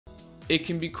It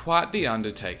can be quite the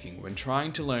undertaking when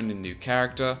trying to learn a new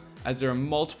character, as there are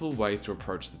multiple ways to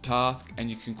approach the task and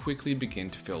you can quickly begin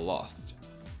to feel lost.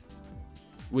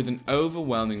 With an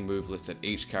overwhelming move list at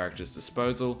each character's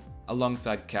disposal,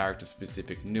 alongside character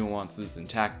specific nuances and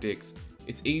tactics,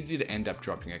 it's easy to end up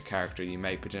dropping a character you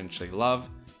may potentially love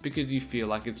because you feel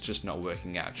like it's just not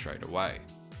working out straight away.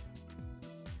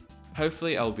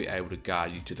 Hopefully I'll be able to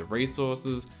guide you to the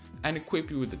resources and equip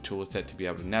you with the toolset to be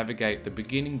able to navigate the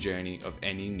beginning journey of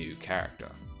any new character.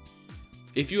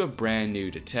 If you are brand new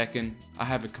to Tekken, I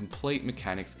have a complete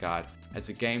mechanics guide as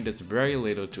the game does very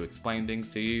little to explain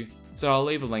things to you, so I'll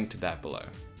leave a link to that below.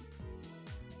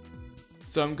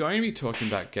 So I'm going to be talking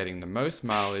about getting the most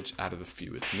mileage out of the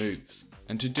fewest moves,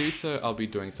 and to do so I'll be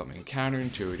doing something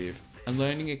counterintuitive and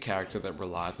learning a character that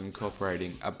relies on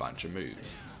incorporating a bunch of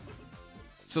moves.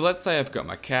 So let's say I've got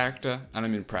my character and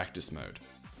I'm in practice mode.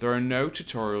 There are no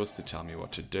tutorials to tell me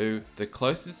what to do. The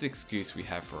closest excuse we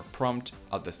have for a prompt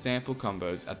are the sample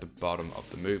combos at the bottom of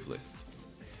the move list.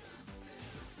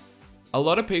 A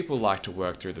lot of people like to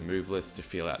work through the move list to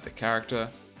feel out the character.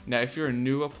 Now if you're a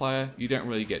newer player, you don't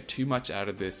really get too much out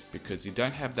of this because you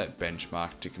don't have that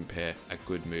benchmark to compare a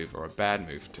good move or a bad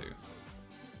move to.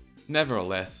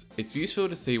 Nevertheless, it's useful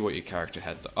to see what your character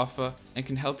has to offer and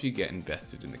can help you get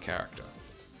invested in the character.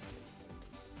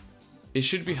 It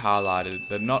should be highlighted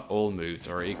that not all moves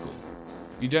are equal.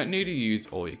 You don't need to use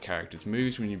all your character's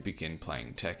moves when you begin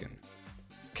playing Tekken.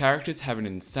 Characters have an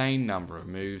insane number of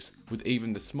moves, with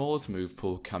even the smallest move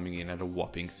pool coming in at a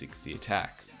whopping 60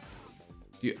 attacks.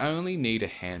 You only need a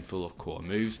handful of core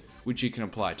moves, which you can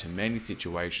apply to many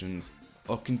situations,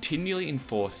 or continually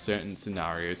enforce certain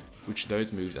scenarios which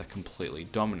those moves are completely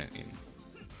dominant in.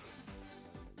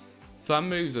 Some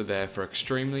moves are there for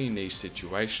extremely niche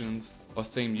situations, or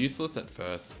seem useless at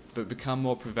first, but become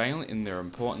more prevalent in their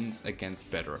importance against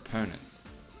better opponents.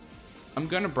 I'm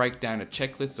going to break down a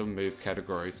checklist of move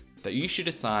categories that you should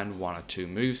assign 1 or 2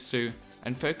 moves to,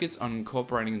 and focus on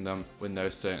incorporating them when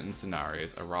those certain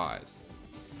scenarios arise.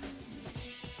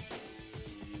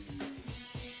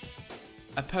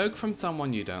 A poke from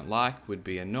someone you don't like would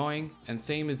be annoying and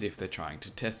seem as if they're trying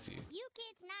to test you.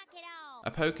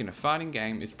 A poke in a fighting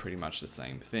game is pretty much the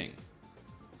same thing.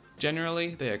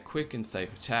 Generally, they are quick and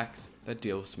safe attacks that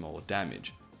deal small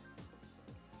damage.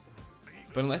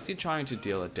 But unless you're trying to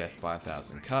deal a death by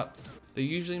 1,000 cuts, they're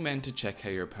usually meant to check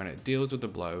how your opponent deals with a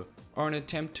blow or an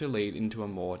attempt to lead into a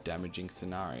more damaging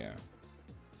scenario.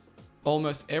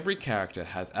 Almost every character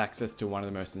has access to one of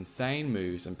the most insane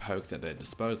moves and pokes at their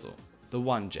disposal, the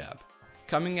one jab.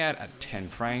 Coming out at 10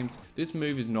 frames, this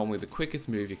move is normally the quickest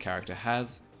move your character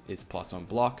has, is plus on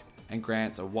block, and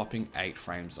grants a whopping 8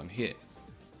 frames on hit.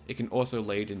 It can also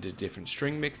lead into different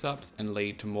string mix-ups and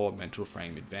lead to more mental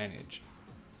frame advantage.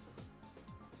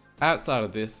 Outside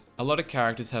of this, a lot of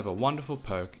characters have a wonderful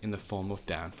poke in the form of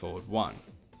down forward 1.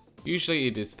 Usually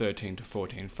it is 13 to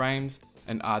 14 frames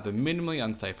and either minimally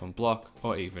unsafe on block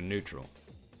or even neutral.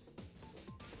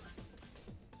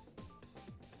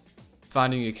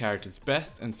 Finding your character's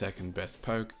best and second best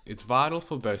poke is vital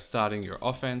for both starting your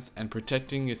offense and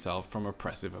protecting yourself from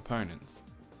oppressive opponents.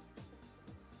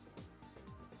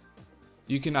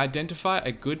 You can identify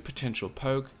a good potential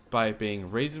poke by being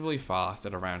reasonably fast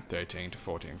at around 13 to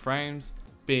 14 frames,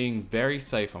 being very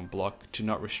safe on block to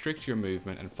not restrict your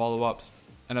movement and follow-ups,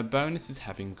 and a bonus is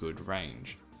having good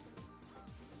range.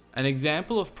 An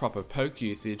example of proper poke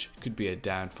usage could be a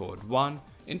down forward 1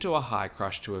 into a high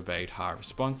crush to evade high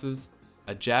responses,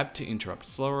 a jab to interrupt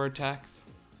slower attacks,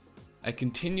 a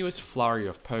continuous flurry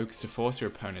of pokes to force your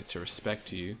opponent to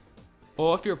respect you,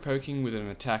 or if you're poking with an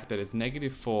attack that is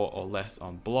 -4 or less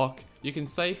on block, you can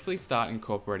safely start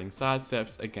incorporating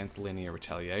sidesteps against linear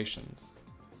retaliations.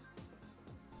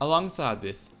 Alongside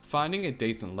this, finding a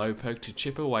decent low poke to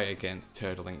chip away against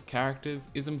turtle-linked characters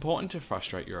is important to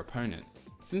frustrate your opponent.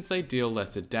 Since they deal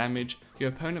lesser damage, your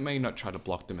opponent may not try to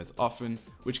block them as often,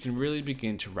 which can really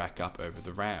begin to rack up over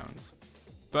the rounds.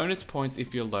 Bonus points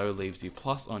if your low leaves you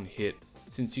plus on hit,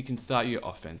 since you can start your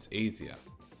offense easier.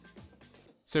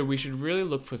 So we should really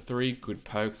look for 3 good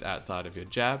pokes outside of your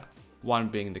jab, one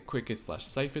being the quickest /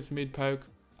 safest mid poke,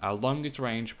 our longest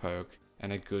range poke,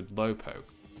 and a good low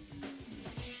poke.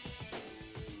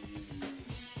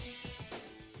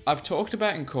 I've talked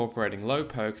about incorporating low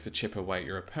pokes to chip away at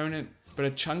your opponent, but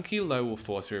a chunky low will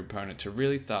force your opponent to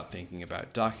really start thinking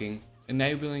about ducking,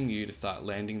 enabling you to start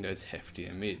landing those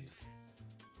heftier mids.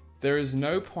 There is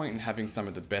no point in having some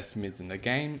of the best mids in the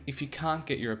game if you can't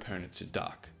get your opponent to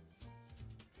duck.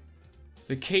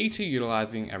 The key to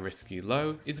utilizing a risky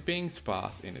low is being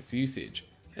sparse in its usage,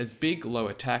 as big low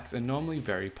attacks are normally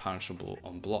very punishable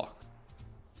on block.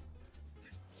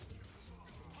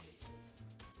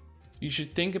 You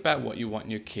should think about what you want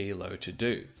your key low to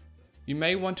do. You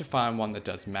may want to find one that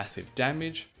does massive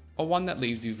damage, or one that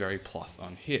leaves you very plus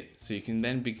on hit, so you can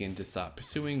then begin to start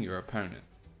pursuing your opponent.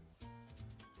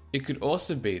 It could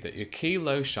also be that your key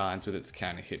low shines with its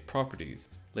counter hit properties,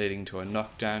 leading to a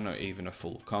knockdown or even a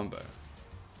full combo.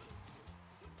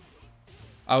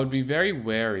 I would be very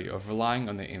wary of relying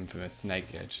on the infamous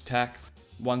snake edge attacks,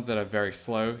 ones that are very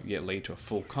slow yet lead to a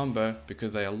full combo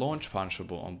because they are launch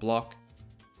punishable on block.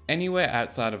 Anywhere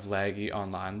outside of laggy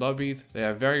online lobbies, they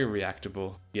are very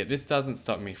reactable, yet this doesn't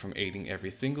stop me from eating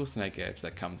every single snake edge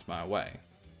that comes my way.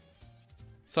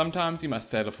 Sometimes you must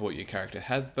settle for what your character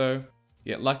has though,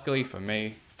 yet luckily for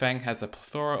me, Fang has a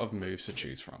plethora of moves to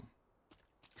choose from.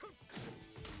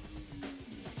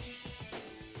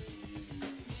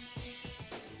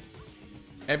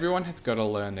 Everyone has got to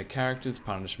learn their character's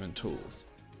punishment tools.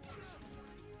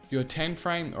 Your 10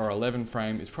 frame or 11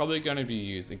 frame is probably going to be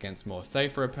used against more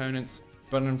safer opponents,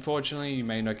 but unfortunately you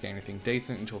may not get anything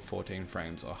decent until 14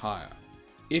 frames or higher.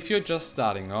 If you're just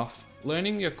starting off,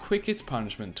 learning your quickest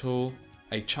punishment tool,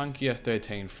 a chunkier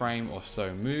 13 frame or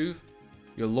so move,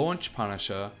 your launch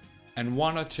punisher, and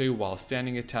 1 or 2 while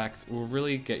standing attacks will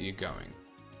really get you going.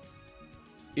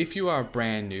 If you are a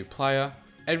brand new player,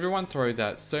 everyone throws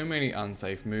out so many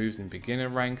unsafe moves in beginner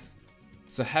ranks,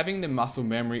 so having the muscle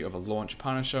memory of a launch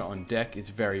punisher on deck is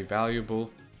very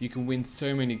valuable. You can win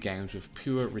so many games with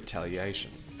pure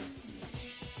retaliation.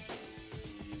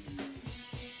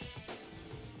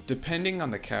 Depending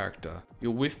on the character,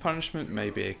 your whiff punishment may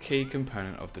be a key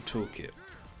component of the toolkit.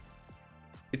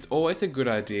 It's always a good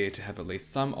idea to have at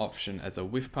least some option as a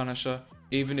whiff punisher,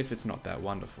 even if it's not that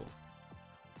wonderful.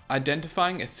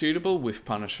 Identifying a suitable whiff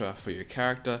punisher for your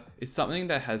character is something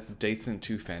that has decent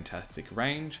to fantastic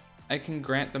range and can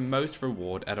grant the most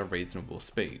reward at a reasonable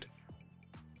speed.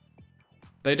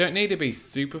 They don't need to be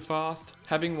super fast,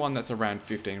 having one that's around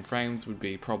 15 frames would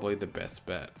be probably the best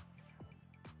bet.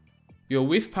 Your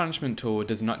whiff punishment tool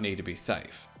does not need to be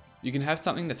safe. You can have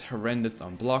something that's horrendous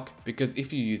on block because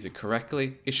if you use it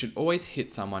correctly, it should always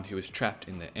hit someone who is trapped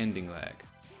in their ending lag.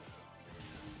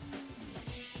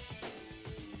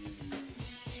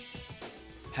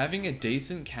 Having a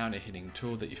decent counter hitting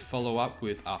tool that you follow up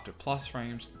with after plus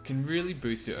frames can really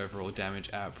boost your overall damage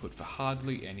output for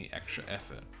hardly any extra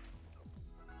effort.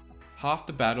 Half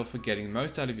the battle for getting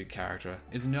most out of your character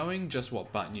is knowing just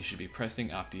what button you should be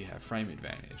pressing after you have frame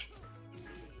advantage.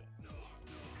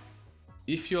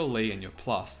 If you're Lee and you're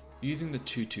plus, using the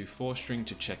 2-2-4 string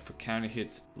to check for counter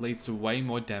hits leads to way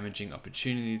more damaging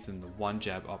opportunities than the one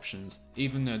jab options,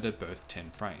 even though they're both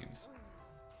 10 frames.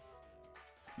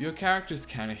 Your character's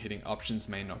counter hitting options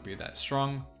may not be that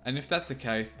strong, and if that's the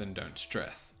case then don't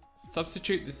stress.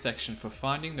 Substitute this section for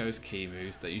finding those key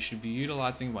moves that you should be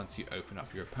utilizing once you open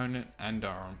up your opponent and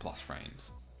are on plus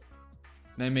frames.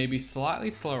 They may be slightly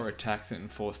slower attacks that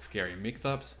enforce scary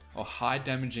mix-ups, or high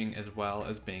damaging as well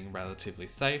as being relatively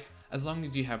safe as long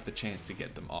as you have the chance to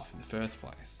get them off in the first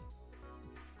place.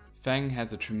 Fang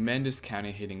has a tremendous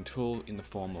counter hitting tool in the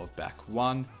form of back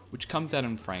 1, which comes out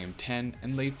in frame 10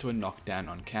 and leads to a knockdown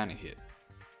on counter hit.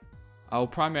 I will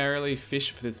primarily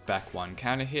fish for this back 1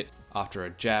 counter hit after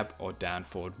a jab or down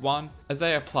forward 1, as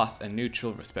they are plus and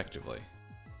neutral respectively.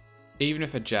 Even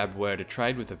if a jab were to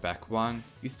trade with a back 1,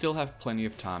 you still have plenty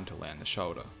of time to land the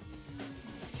shoulder.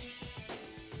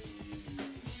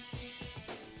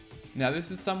 Now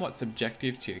this is somewhat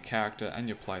subjective to your character and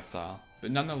your playstyle, but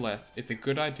nonetheless it's a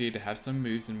good idea to have some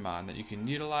moves in mind that you can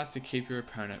utilize to keep your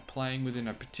opponent playing within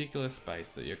a particular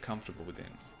space that you're comfortable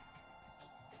within.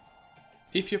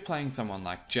 If you're playing someone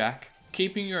like Jack,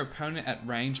 keeping your opponent at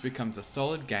range becomes a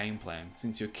solid game plan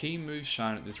since your key moves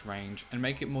shine at this range and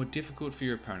make it more difficult for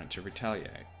your opponent to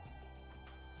retaliate.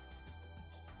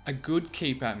 A good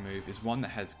keep out move is one that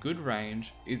has good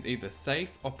range, is either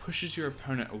safe or pushes your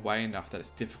opponent away enough that it's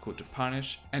difficult to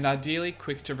punish, and ideally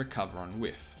quick to recover on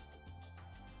whiff.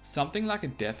 Something like a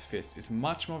death fist is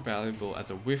much more valuable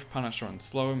as a whiff punisher on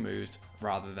slower moves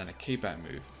rather than a keep out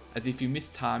move, as if you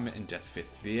mistime it and death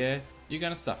fist the air, you're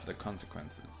going to suffer the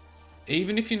consequences.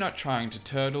 Even if you're not trying to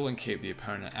turtle and keep the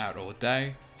opponent out all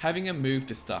day, having a move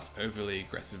to stuff overly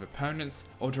aggressive opponents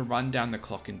or to run down the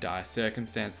clock in dire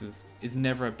circumstances is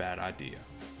never a bad idea.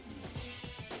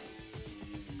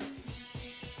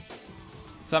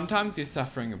 Sometimes you're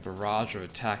suffering a barrage of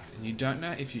attacks and you don't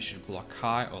know if you should block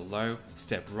high or low,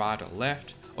 step right or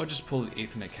left, or just pull the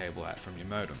Ethernet cable out from your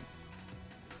modem.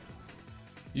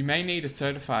 You may need a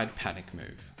certified panic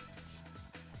move.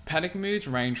 Panic moves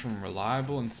range from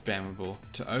reliable and spammable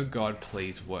to oh god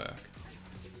please work.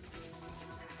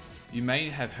 You may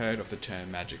have heard of the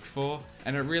term Magic 4,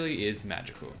 and it really is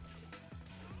magical.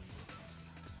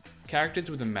 characters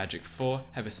with a magic 4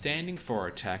 have a standing 4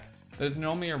 attack that is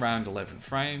normally around 11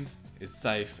 frames, is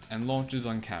safe, and launches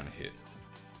on counter hit.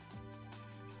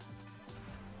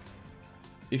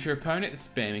 If your opponent is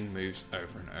spamming moves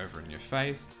over and over in your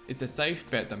face, it's a safe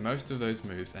bet that most of those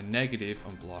moves are negative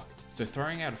on block, so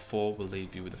throwing out a 4 will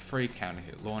leave you with a free counter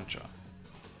hit launcher.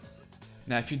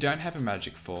 Now if you don't have a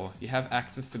magic 4, you have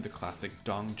access to the classic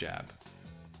dong jab.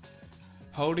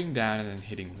 Holding down and then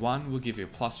hitting 1 will give you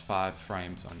 +5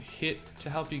 frames on hit to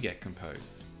help you get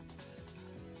composed.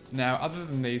 Now other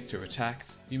than these two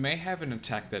attacks, you may have an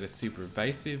attack that is super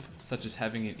evasive, such as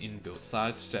having an inbuilt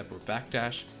sidestep or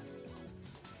backdash.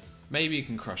 Maybe you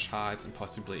can crush highs and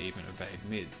possibly even evade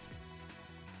mids.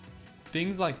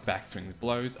 Things like backswing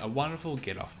blows are wonderful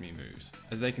get off me moves,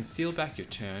 as they can steal back your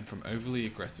turn from overly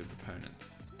aggressive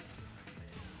opponents.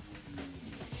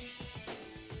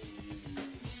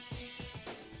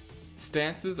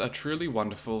 Stances are truly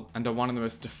wonderful and are one of the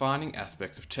most defining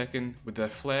aspects of Tekken with their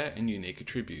flair and unique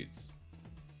attributes.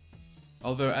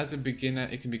 Although as a beginner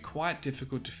it can be quite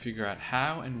difficult to figure out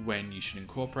how and when you should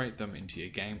incorporate them into your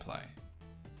gameplay.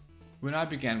 When I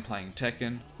began playing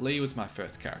Tekken, Lee was my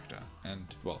first character,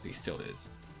 and well, he still is.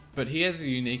 But he has a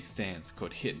unique stance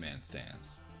called Hitman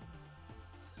stance.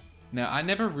 Now I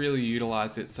never really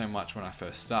utilized it so much when I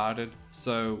first started,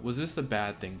 so was this a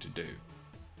bad thing to do?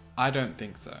 I don't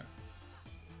think so.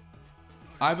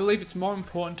 I believe it's more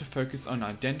important to focus on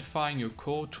identifying your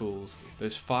core tools,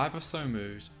 those 5 or so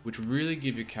moves which really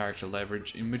give your character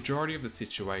leverage in majority of the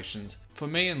situations. For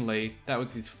me and Lee, that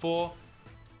was his 4,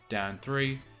 down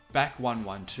 3, back 1,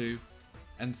 1, 2,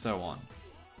 and so on.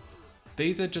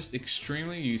 These are just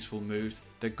extremely useful moves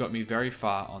that got me very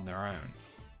far on their own.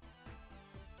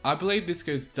 I believe this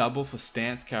goes double for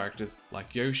stance characters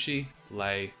like Yoshi,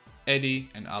 Lei,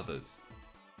 Eddie, and others.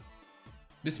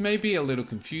 This may be a little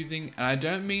confusing, and I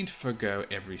don't mean to forgo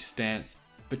every stance,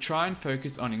 but try and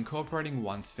focus on incorporating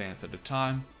one stance at a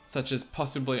time, such as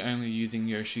possibly only using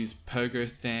Yoshi's pogo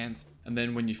stance, and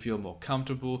then when you feel more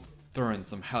comfortable, throw in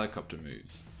some helicopter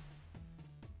moves.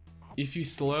 If you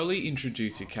slowly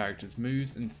introduce your character's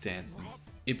moves and stances,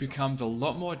 it becomes a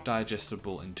lot more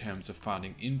digestible in terms of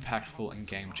finding impactful and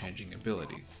game-changing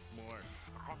abilities.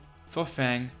 For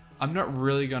Fang, I'm not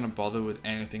really going to bother with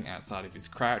anything outside of his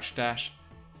crouch dash.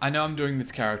 I know I'm doing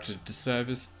this character a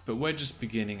disservice, but we're just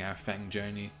beginning our Fang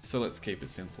journey, so let's keep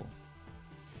it simple.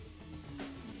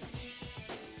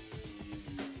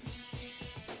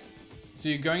 So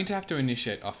you're going to have to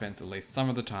initiate offense at least some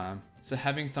of the time, so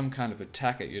having some kind of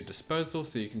attack at your disposal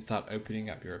so you can start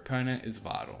opening up your opponent is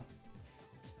vital.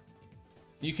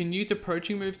 You can use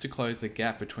approaching moves to close the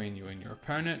gap between you and your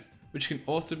opponent, which can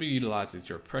also be utilized as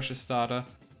your pressure starter,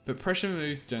 but pressure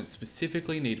moves don't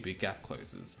specifically need to be gap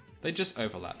closers. They just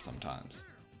overlap sometimes.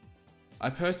 I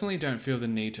personally don't feel the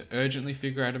need to urgently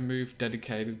figure out a move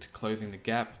dedicated to closing the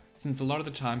gap, since a lot of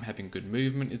the time having good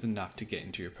movement is enough to get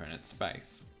into your opponent's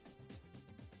space.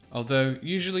 Although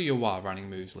usually your while running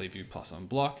moves leave you plus on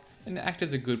block and act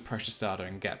as a good pressure starter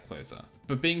and gap closer,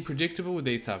 but being predictable with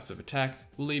these types of attacks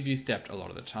will leave you stepped a lot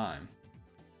of the time.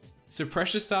 So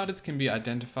pressure starters can be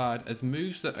identified as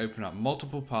moves that open up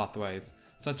multiple pathways,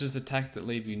 such as attacks that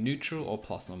leave you neutral or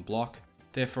plus on block,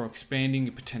 therefore expanding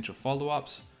your potential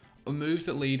follow-ups, or moves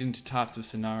that lead into types of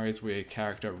scenarios where your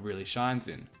character really shines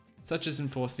in, such as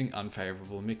enforcing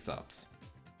unfavourable mix-ups.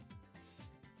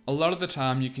 A lot of the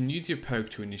time you can use your poke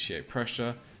to initiate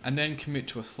pressure, and then commit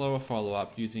to a slower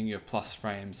follow-up using your plus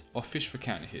frames or fish for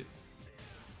counter hits.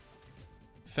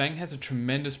 Fang has a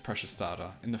tremendous pressure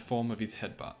starter in the form of his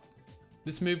headbutt.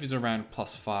 This move is around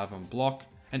 +5 on block,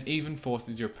 and even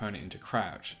forces your opponent into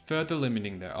crouch, further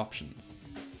limiting their options.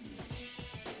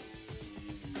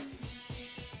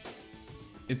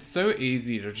 It's so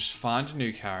easy to just find a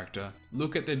new character,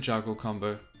 look at their juggle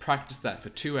combo, practice that for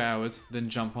 2 hours, then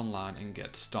jump online and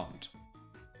get stomped.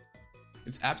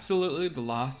 It's absolutely the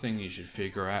last thing you should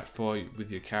figure out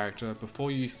with your character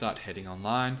before you start heading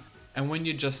online, and when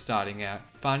you're just starting out,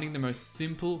 finding the most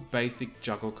simple, basic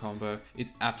juggle combo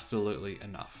is absolutely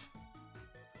enough.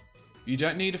 You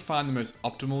don't need to find the most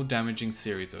optimal damaging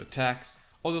series of attacks,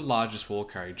 or the largest wall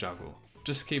carry juggle,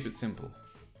 just keep it simple.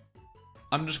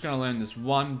 I'm just going to learn this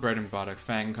one bread and butter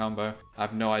Fang combo. I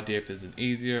have no idea if there's an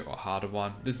easier or harder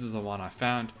one. This is the one I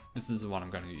found. This is the one I'm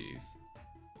going to use.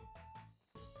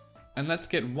 And let's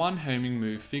get one homing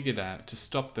move figured out to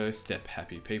stop those step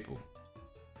happy people.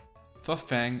 For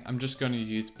Fang, I'm just going to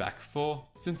use back 4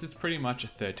 since it's pretty much a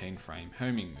 13 frame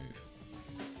homing move.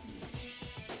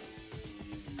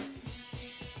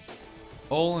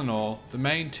 All in all, the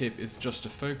main tip is just to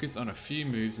focus on a few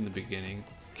moves in the beginning,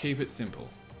 keep it simple.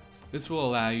 This will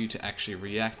allow you to actually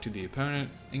react to the opponent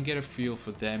and get a feel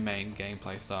for their main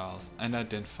gameplay styles and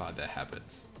identify their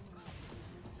habits.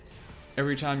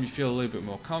 Every time you feel a little bit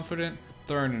more confident,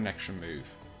 throw in an extra move.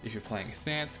 If you're playing a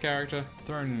stance character,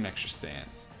 throw in an extra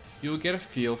stance. You'll get a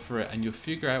feel for it and you'll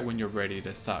figure out when you're ready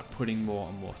to start putting more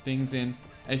and more things in,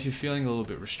 and if you're feeling a little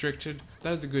bit restricted,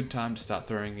 that is a good time to start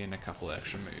throwing in a couple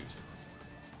extra moves.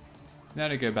 Now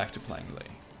to go back to playing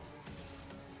Lee.